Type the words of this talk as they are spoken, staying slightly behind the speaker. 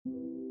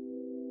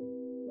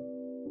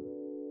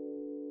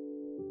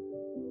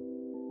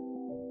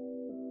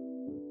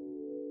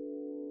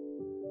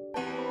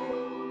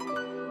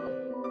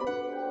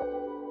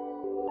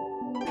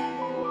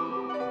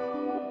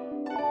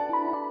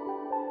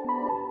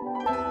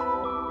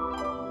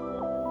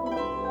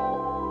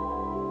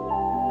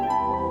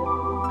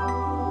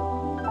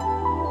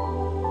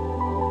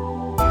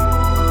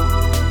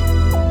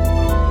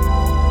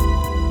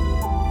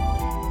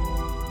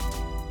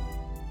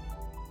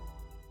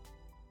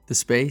The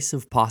space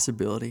of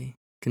possibility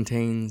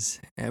contains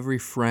every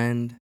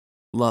friend,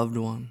 loved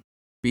one,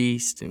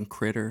 beast and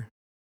critter,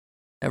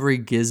 every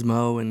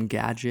gizmo and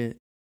gadget,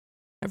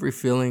 every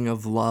feeling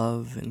of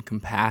love and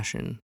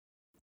compassion,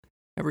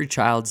 every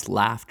child's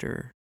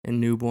laughter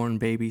and newborn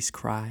baby's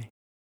cry,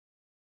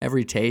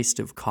 every taste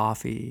of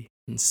coffee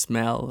and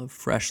smell of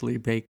freshly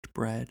baked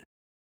bread,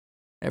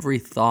 every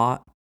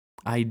thought,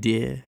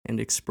 idea, and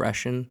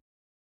expression,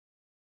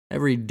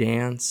 every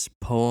dance,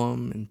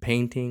 poem, and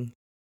painting,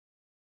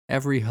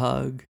 every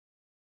hug,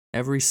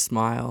 every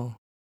smile,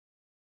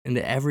 and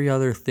every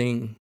other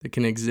thing that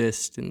can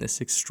exist in this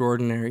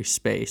extraordinary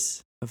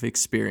space of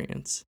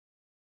experience.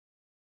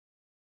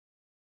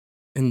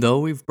 And though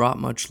we've brought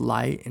much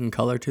light and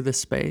color to this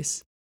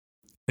space,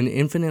 an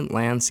infinite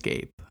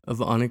landscape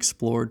of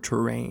unexplored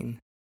terrain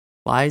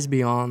lies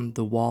beyond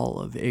the wall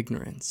of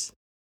ignorance,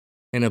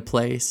 in a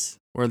place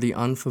where the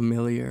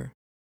unfamiliar,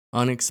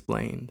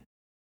 unexplained,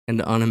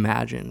 and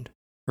unimagined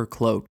are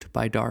cloaked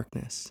by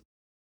darkness.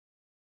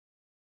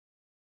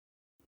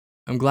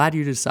 I'm glad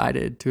you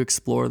decided to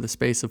explore the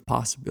space of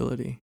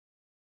possibility.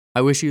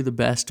 I wish you the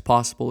best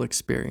possible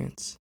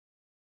experience,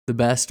 the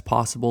best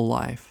possible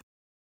life,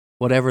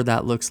 whatever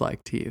that looks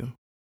like to you.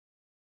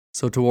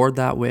 So toward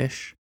that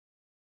wish,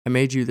 I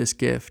made you this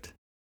gift,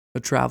 a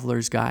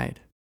traveler's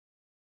guide.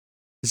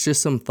 It's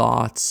just some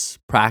thoughts,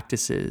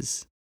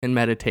 practices, and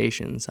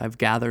meditations I've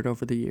gathered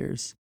over the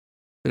years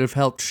that have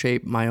helped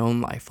shape my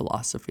own life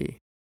philosophy,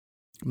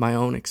 my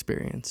own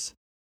experience.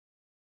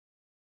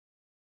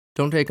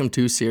 Don't take them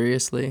too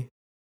seriously,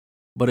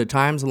 but at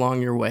times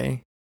along your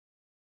way,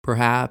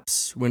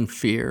 perhaps when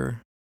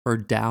fear or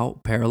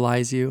doubt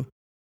paralyze you,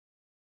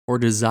 or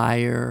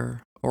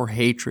desire or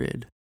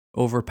hatred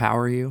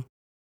overpower you,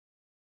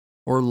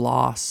 or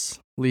loss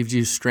leaves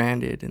you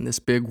stranded in this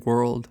big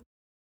world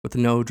with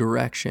no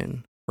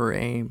direction or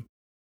aim.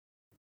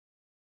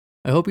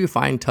 I hope you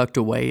find tucked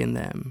away in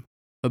them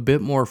a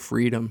bit more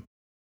freedom.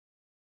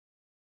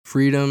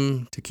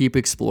 Freedom to keep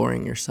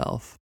exploring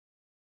yourself,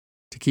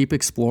 to keep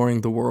exploring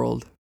the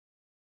world,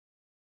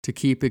 to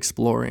keep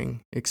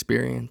exploring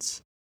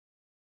experience.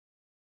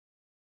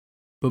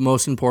 But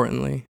most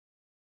importantly,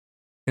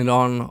 and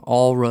on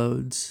all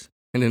roads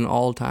and in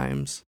all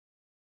times,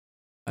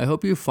 I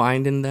hope you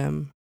find in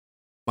them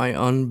my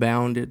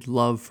unbounded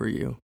love for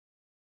you.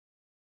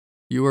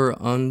 You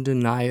are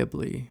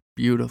undeniably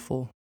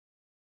beautiful,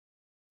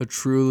 a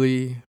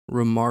truly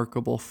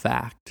remarkable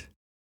fact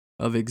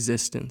of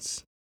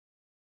existence.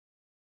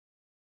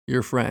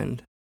 Your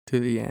friend to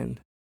the end,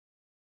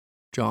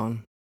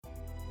 John.